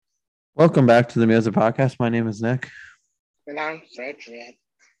Welcome back to the Music Podcast. My name is Nick. And I'm Frederick.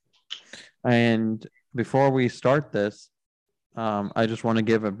 And before we start this, I just want to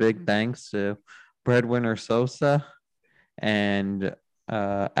give a big thanks to Breadwinner Sosa and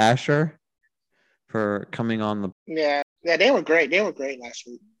Asher for coming on the. Yeah, they were great. They were great last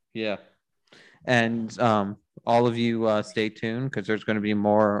week. Yeah. And all of you stay tuned because there's going to be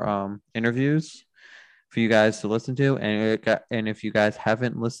more interviews for you guys to listen to. And if you guys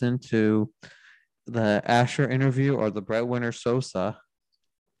haven't listened to the Asher interview or the Breadwinner Sosa,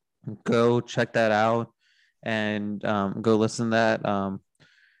 go check that out and go listen to that.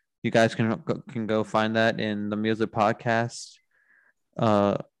 You guys can go find that in the Music Podcast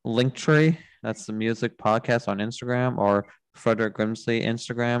link tree. That's the Music Podcast on Instagram or Frederick Grimsley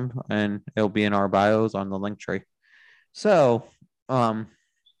Instagram, and it'll be in our bios on the link tree. So,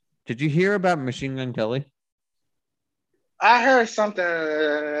 did you hear about Machine Gun Kelly? I heard something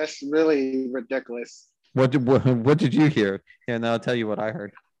that's really ridiculous. What did you hear? And I'll tell you what I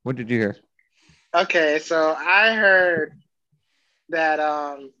heard. What did you hear? Okay, so I heard that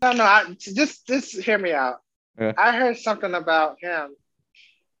no, just hear me out. Yeah. I heard something about him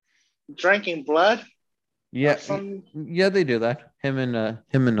drinking blood. Yeah, yeah, they do that. Him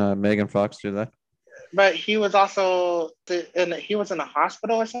and Megan Fox do that. But he was also in a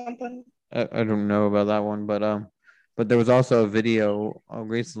hospital or something. I don't know about that one, but there was also a video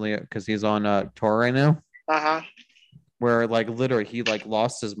recently because he's on tour right now. Where like literally he like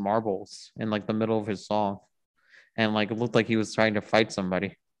lost his marbles in like the middle of his song, and like it looked like he was trying to fight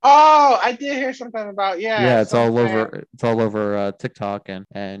somebody. Oh, I did hear something about Yeah, it's all over TikTok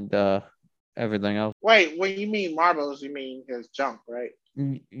and everything else. Wait, when you mean marbles, you mean his junk, right?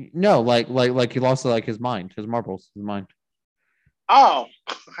 No, like he lost like his mind, his marbles, his mind. Oh,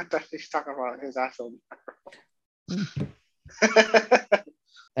 I thought he's talking about his actual.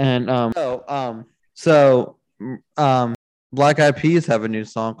 And so Black Eyed Peas have a new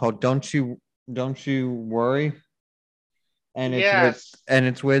song called "Don't You Worry," and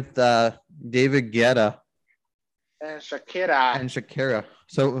it's with David Guetta and Shakira.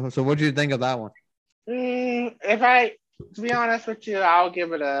 So what do you think of that one? To be honest with you, I'll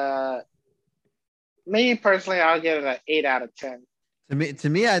give it me personally, I'll give it an 8 out of 10. To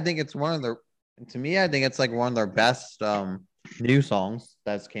me, I think it's one of their. To me, I think it's like one of their best new songs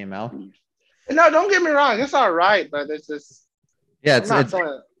that's came out. No, don't get me wrong, it's all right, but it's just yeah,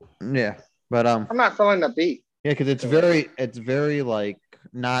 but I'm not feeling the beat. Yeah, because it's very like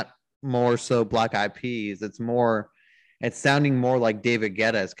not more so Black Eyed Peas. It's sounding more like David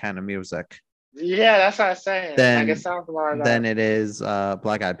Guetta's kind of music. Yeah, that's what I'm saying. It sounds more than it is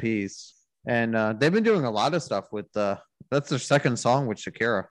Black Eyed Peas. And they've been doing a lot of stuff with that's their second song with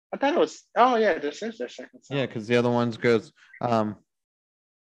Shakira. I thought it was this is their second song. Yeah, because the other ones goes I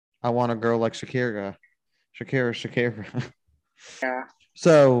want a girl like Shakira. Yeah.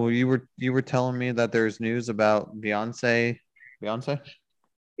 So you were telling me that there's news about Beyonce?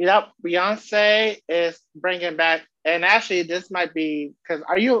 Yep, Beyonce is bringing back, and actually this might be because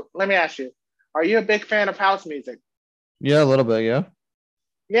let me ask you, are you a big fan of house music? Yeah, a little bit, yeah.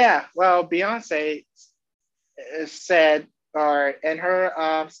 Yeah, well, Beyonce said, or in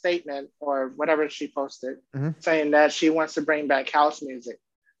her statement or whatever she posted, saying that she wants to bring back house music,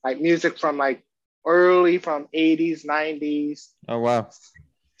 like music from like from 80s, 90s. Oh wow.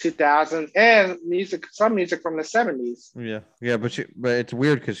 2000s and some music from the 70s. Yeah, but it's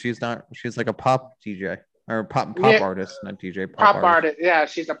weird because she's like a pop DJ or pop artist, not DJ. Pop artist. Yeah,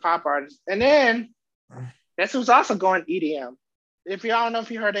 she's a pop artist. And then this was also going EDM. If you, I don't know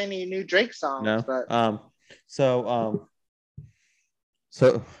if you heard any new Drake songs. No. But So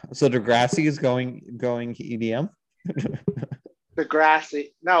Degrassi is going EDM.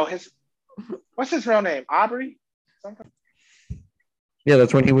 Degrassi. No, what's his real name? Aubrey? Something. Yeah,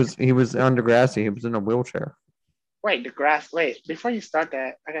 that's when he was on Degrassi. He was in a wheelchair. Wait, Degrassi. Wait, before you start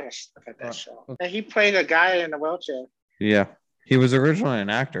that, I gotta look at that show. And he played a guy in a wheelchair. Yeah, he was originally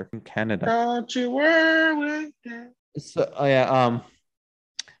an actor in Canada. Don't you worry. So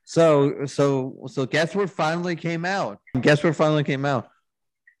So guess what finally came out?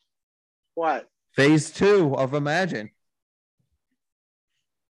 What? Phase 2 of Imagine.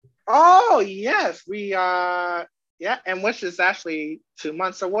 Oh yes, we yeah, and which is actually 2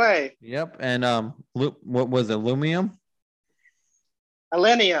 months away. Yep, and what was it? Lumium?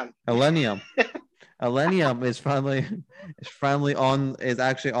 Millennium. Millennium is actually on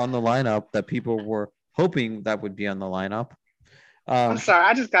the lineup that people were hoping that would be on the lineup. I'm sorry,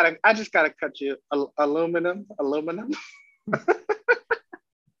 I just gotta cut you. Aluminum.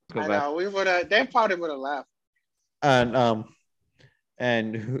 I know they probably would have laughed.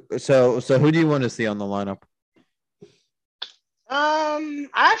 And so who do you want to see on the lineup? I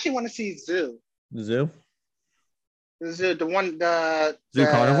actually want to see Zoo. Zoo? Zoo, Zoo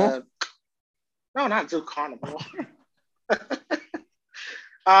Carnival? No, not Zoo Carnival.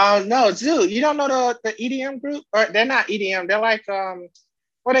 No, Zoo. You don't know the EDM group? Or they're not EDM. They're like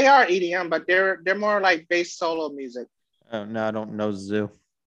well, they are EDM, but they're more like bass solo music. Oh no, I don't know Zoo.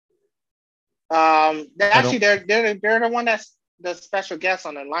 They're the one that's the special guest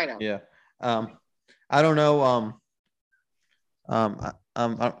on the lineup. Yeah. I don't know.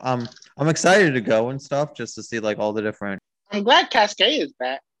 I'm excited to go and stuff just to see like all the different. I'm glad Cascade is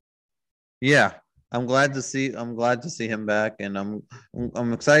back. Yeah, I'm glad to see him back, and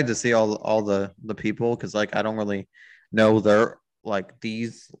I'm excited to see all the people because like I don't really know their like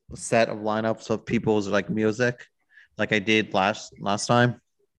these set of lineups of people's like music like I did last time,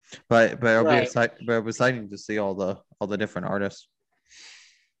 but it'll be exciting to see all the different artists.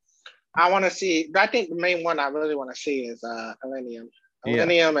 I want to see. I think the main one I really want to see is Illenium.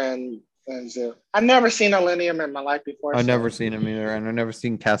 And Zoo. I've never seen Illenium in my life before. I've never seen him either, and I've never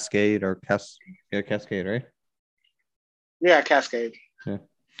seen Cascade or Cascade, right? Yeah, Cascade. Yeah.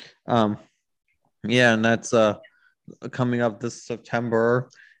 Yeah, and that's coming up this September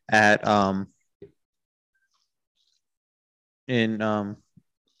at in Rome.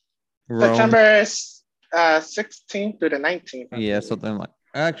 September 16th through the 19th. Yeah, something like.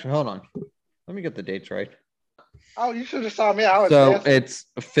 Actually, hold on. Let me get the dates right. Oh, you should have saw me. It's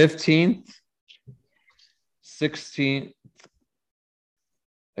 15th, 16th.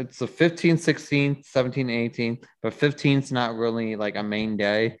 It's the 15th, 16th, 17th, 18th, but 15th's not really like a main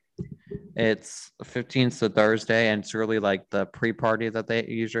day. It's 15th to Thursday, and it's really like the pre-party that they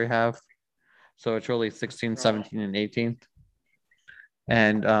usually have. So it's really 16th, 17th, and 18th.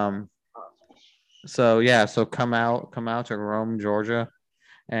 And so come out to Rome, Georgia,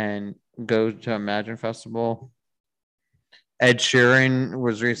 and go to Imagine Festival. Ed Sheeran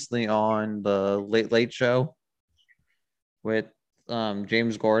was recently on the Late Late Show with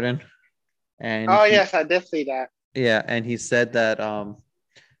James Gordon. And yes, I did see that. Yeah, and he said that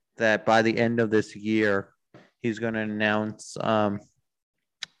that by the end of this year, he's going to announce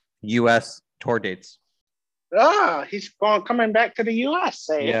U.S. tour dates. He's coming back to the U.S.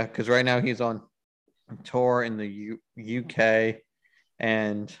 Yeah, because right now he's on tour in the U.K.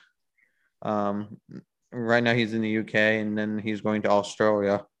 and right now he's in the UK, and then he's going to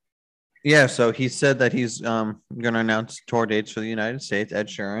Australia. Yeah, so he said that he's going to announce tour dates for the United States. Ed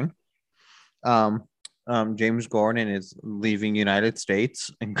Sheeran, James Gordon is leaving United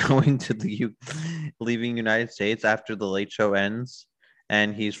States and going to leaving United States after the Late Show ends,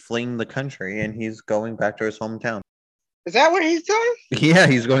 and he's fleeing the country and he's going back to his hometown. Is that what he's doing? Yeah,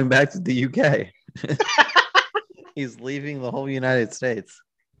 he's going back to the UK. He's leaving the whole United States.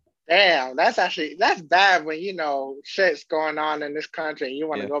 Damn, that's bad when you know shit's going on in this country and you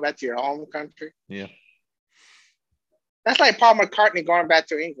want to go back to your home country. Yeah. That's like Paul McCartney going back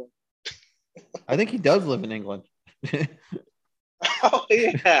to England. I think he does live in England. Oh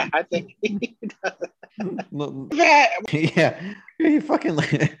yeah, I think he does. Yeah, he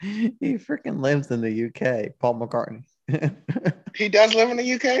freaking lives in the UK. Paul McCartney. He does live in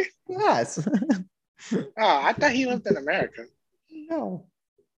the UK? Yes. Oh, I thought he lived in America. No.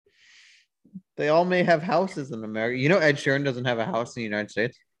 They all may have houses in America. You know, Ed Sheeran doesn't have a house in the United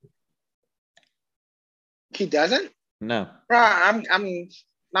States. He doesn't? No. I'm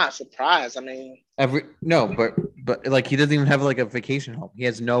not surprised. I mean, but like he doesn't even have like a vacation home. He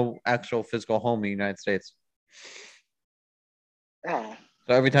has no actual physical home in the United States. Oh.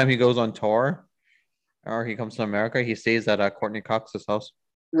 So every time he goes on tour or he comes to America, he stays at Courtney Cox's house.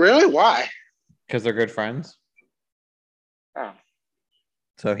 Really? Why? Because they're good friends. Oh.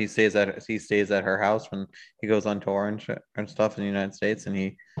 So he stays at her house when he goes on tour and stuff in the United States, and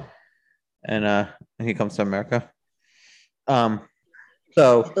he comes to America.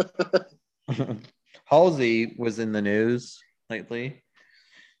 So Halsey was in the news lately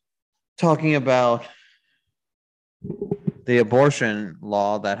talking about the abortion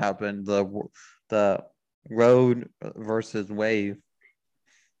law that happened, the Roe versus Wade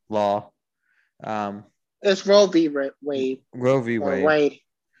law. It's Roe v. Wade. Roe v. Wade. Wade.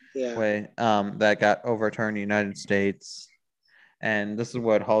 Yeah. Wade. That got overturned in the United States, and this is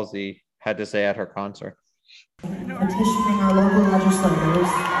what Halsey had to say at her concert. Petitioning our local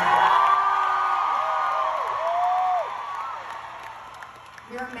legislators.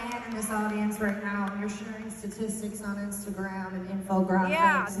 You're a man in this audience right now, and you're sharing statistics on Instagram and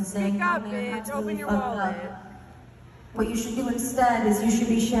infographics and saying how man open your wallet. What you should do instead is you should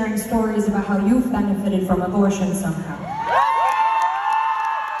be sharing stories about how you've benefited from abortion somehow.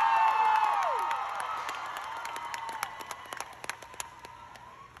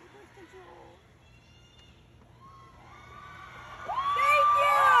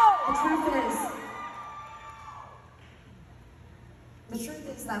 The truth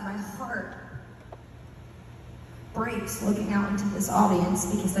is that my heart breaks looking out into this audience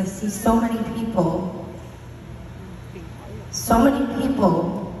because I see so many people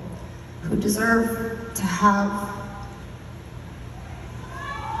who deserve to have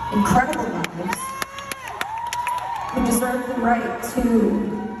incredible lives, who deserve the right to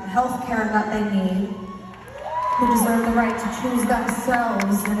the health care that they need, who deserve the right to choose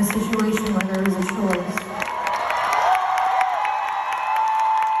themselves in a situation where there is a choice.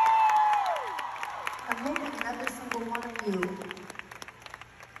 I'm looking at every single one of you,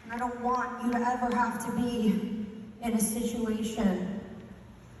 and I don't want you to ever have to be in a situation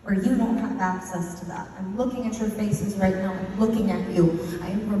where you don't have access to that. I'm looking at your faces right now. I'm looking at you. I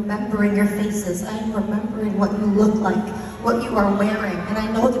am remembering your faces. I am remembering what you look like, what you are wearing. And I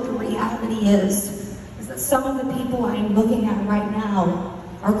know that the reality is that some of the people I am looking at right now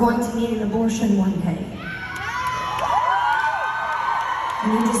are going to need an abortion one day.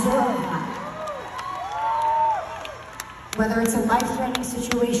 And you deserve that. Whether it's a life-threatening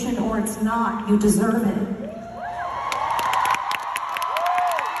situation or it's not, you deserve it.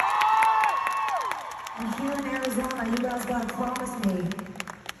 You guys gotta promise me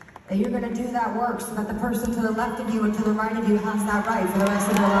that you're gonna do that work so that the person to the left of you and to the right of you has that right for the rest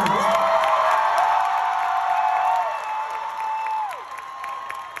of their lives.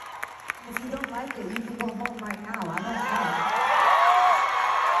 If you don't like it, you can go home right now. I don't care.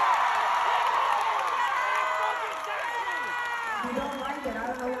 If you don't like it, I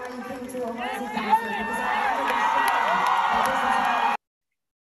don't know why you came to a Halsey concert because I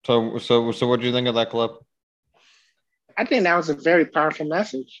So what do you think of that clip? I think that was a very powerful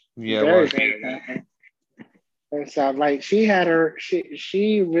message. Yeah, very powerful. And so, like, she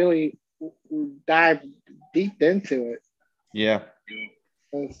really dived deep into it. Yeah.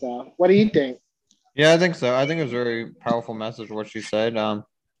 And so, what do you think? Yeah, I think so. I think it was a very powerful message what she said.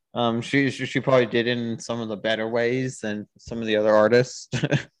 She probably did it in some of the better ways than some of the other artists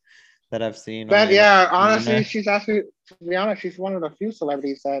that I've seen. But yeah, honestly, she's actually, to be honest, she's one of the few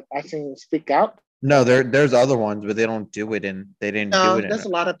celebrities that I've seen speak out. No, there's other ones, but they don't do it in. They didn't do it. There's a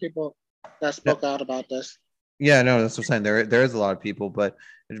lot of people that spoke out about this. Yeah, no, that's what I'm saying. There is a lot of people, but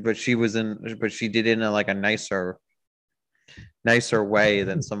she did it in a nicer way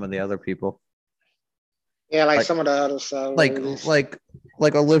than some of the other people. Yeah, like some of the other celebrities. Like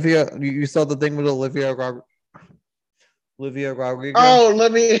Olivia. You saw the thing with Olivia Rodrigo. Oh,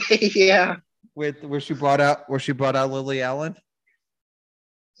 Olivia, yeah. Where she brought out Lily Allen.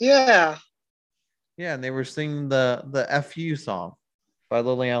 Yeah. Yeah, and they were singing the "F U" song by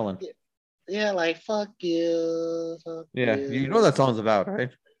Lily Allen. Yeah, like fuck you. Fuck you know what that song's about, right?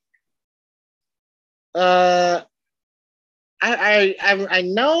 I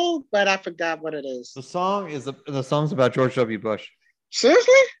know, but I forgot what it is. The song's about George W. Bush.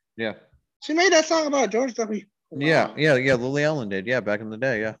 Seriously? Yeah. She made that song about George W. Wow. Yeah. Lily Allen did. Yeah, back in the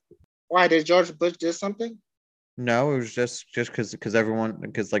day. Yeah. Why did George Bush do something? No, it was just because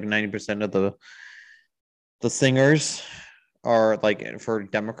 90% of the singers are like for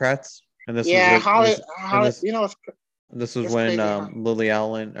Democrats, and this this was when Lily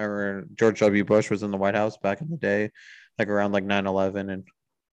Allen or George W. Bush was in the White House back in the day, like around 9/11 and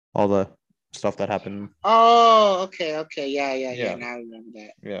all the stuff that happened. Oh, okay, yeah. Now I remember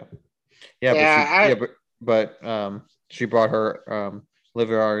that. But she brought her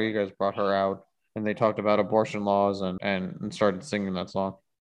Olivia Rodrigo brought her out, and they talked about abortion laws and started singing that song.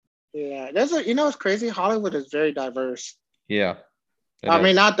 Yeah, it's crazy. Hollywood is very diverse. Yeah, I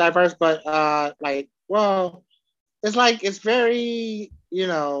mean, not diverse, but it's very,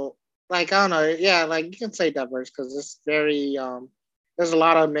 I don't know. Yeah, you can say diverse because it's very there's a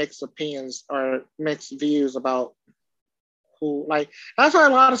lot of mixed opinions or mixed views about who. That's why a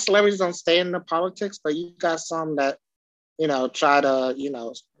lot of celebrities don't stay in the politics, but you got some that try to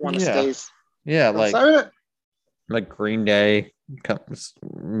want to stay. Yeah, like Green Day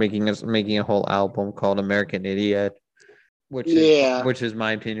making a whole album called American Idiot, which is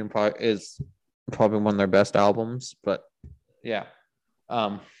my opinion is probably one of their best albums. But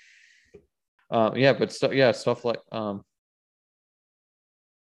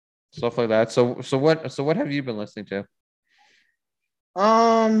stuff like that. So what have you been listening to?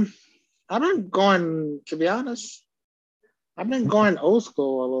 I've been going, to be honest, I've been going old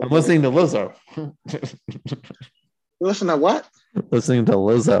school a little bit. Listening to Lizzo. Listen to what? Listening to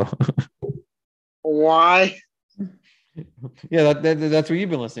Lizzo. Why? Yeah, that's what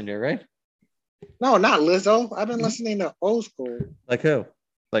you've been listening to, right? No, not Lizzo. I've been listening to old school. Like who?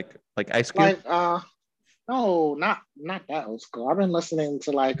 Like Ice Cube? No, not that old school. I've been listening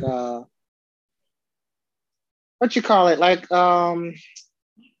to what you call it? Like I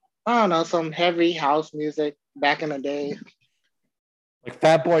don't know, some heavy house music back in the day. Like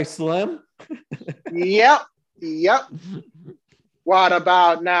Fatboy Slim? Yep. What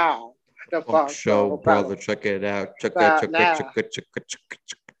about now? The Funk Show, brother, check it out. Check it.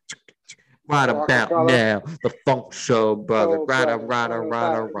 Right about now, the Funk Show, brother. Rada.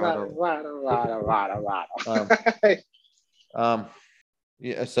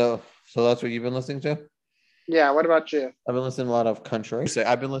 Yeah, so that's what you've been listening to? Yeah, what about you? I've been listening to a lot of country.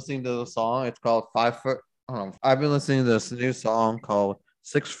 I've been listening to the song. It's called 5 Foot. I've been listening to this new song called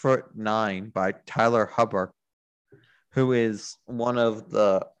 6'9" by Tyler Hubbard, who is one of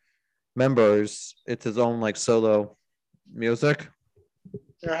the members. It's his own like solo music.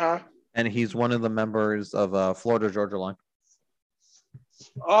 And he's one of the members of Florida Georgia Line.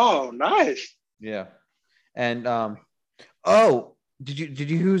 Oh, nice. Yeah. And did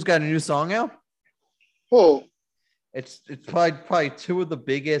you who's got a new song out? Who? It's probably two of the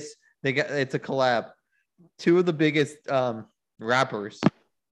biggest. It's a collab. Two of the biggest rappers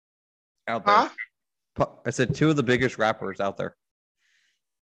out there. Huh? I said two of the biggest rappers out there.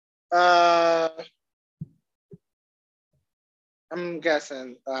 I'm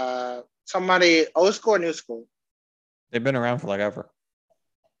guessing somebody old school or new school. They've been around for like ever.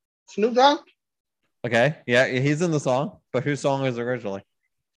 Snoop Dogg? Okay, yeah, he's in the song, but whose song is originally?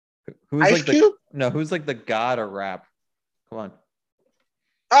 Who's Ice like Cube? Who's like the god of rap? Come on.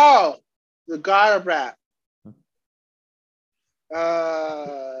 Oh, the god of rap.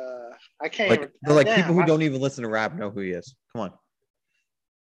 I can't. Like, they're like people who don't even listen to rap know who he is. Come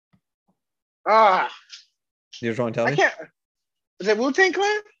on. You just want to tell me? I can't. Is it Wu-Tang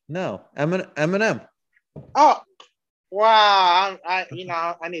Clan? No, Eminem. Oh, wow! I need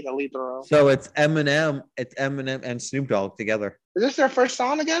to leave the room. So it's Eminem and Snoop Dogg together. Is this their first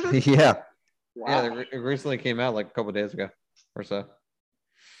song together? Yeah. Wow. Yeah, it recently came out like a couple of days ago or so.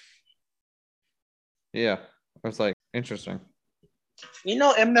 Yeah, I was like, interesting. You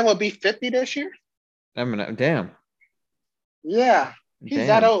know, Eminem will be 50 this year. Eminem, damn. Yeah, he's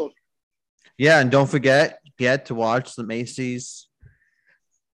that old. Yeah, and don't forget to watch the Macy's.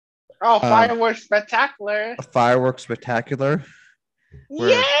 Oh, Fireworks Spectacular. Fireworks Spectacular.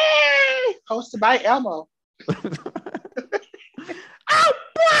 Yay! Hosted by Elmo.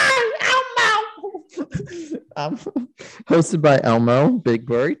 Hosted by Elmo, Big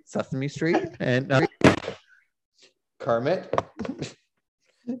Bird, Sesame Street, and Kermit,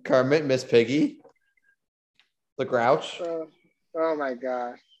 Miss Piggy, the Grouch. Oh my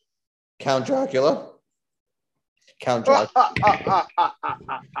God. Count Dracula. I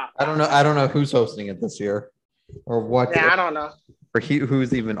don't know who's hosting it this year, or what. Yeah, I don't know. Or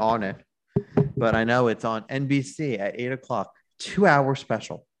who's even on it, but I know it's on NBC at 8:00, 2-hour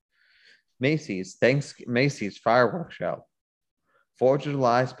special. Macy's fireworks show, 4th of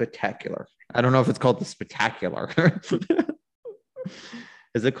July Spectacular. I don't know if it's called the Spectacular.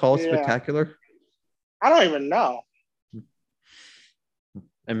 Is it called Spectacular? I don't even know.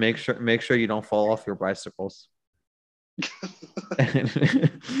 And make sure you don't fall off your bicycles.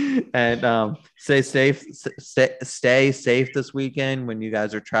 and stay safe this weekend when you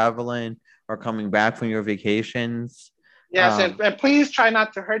guys are traveling or coming back from your vacations. Yes, and please try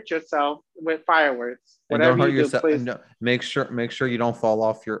not to hurt yourself with fireworks. Whatever don't hurt yourself. Please. No, make sure you don't fall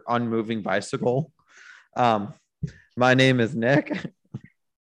off your unmoving bicycle. My name is Nick.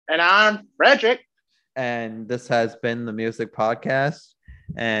 And I'm Frederick. And this has been the Music Podcast.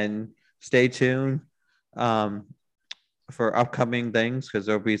 And stay tuned for upcoming things because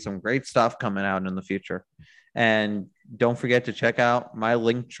there'll be some great stuff coming out in the future. And don't forget to check out my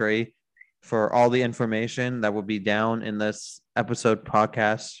link tree for all the information that will be down in this episode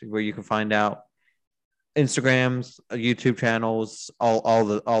podcast, where you can find out Instagrams, YouTube channels, all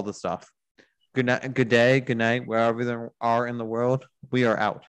the stuff. Good night, good day, good night, wherever they are in the world. We are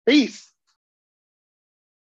out. Peace.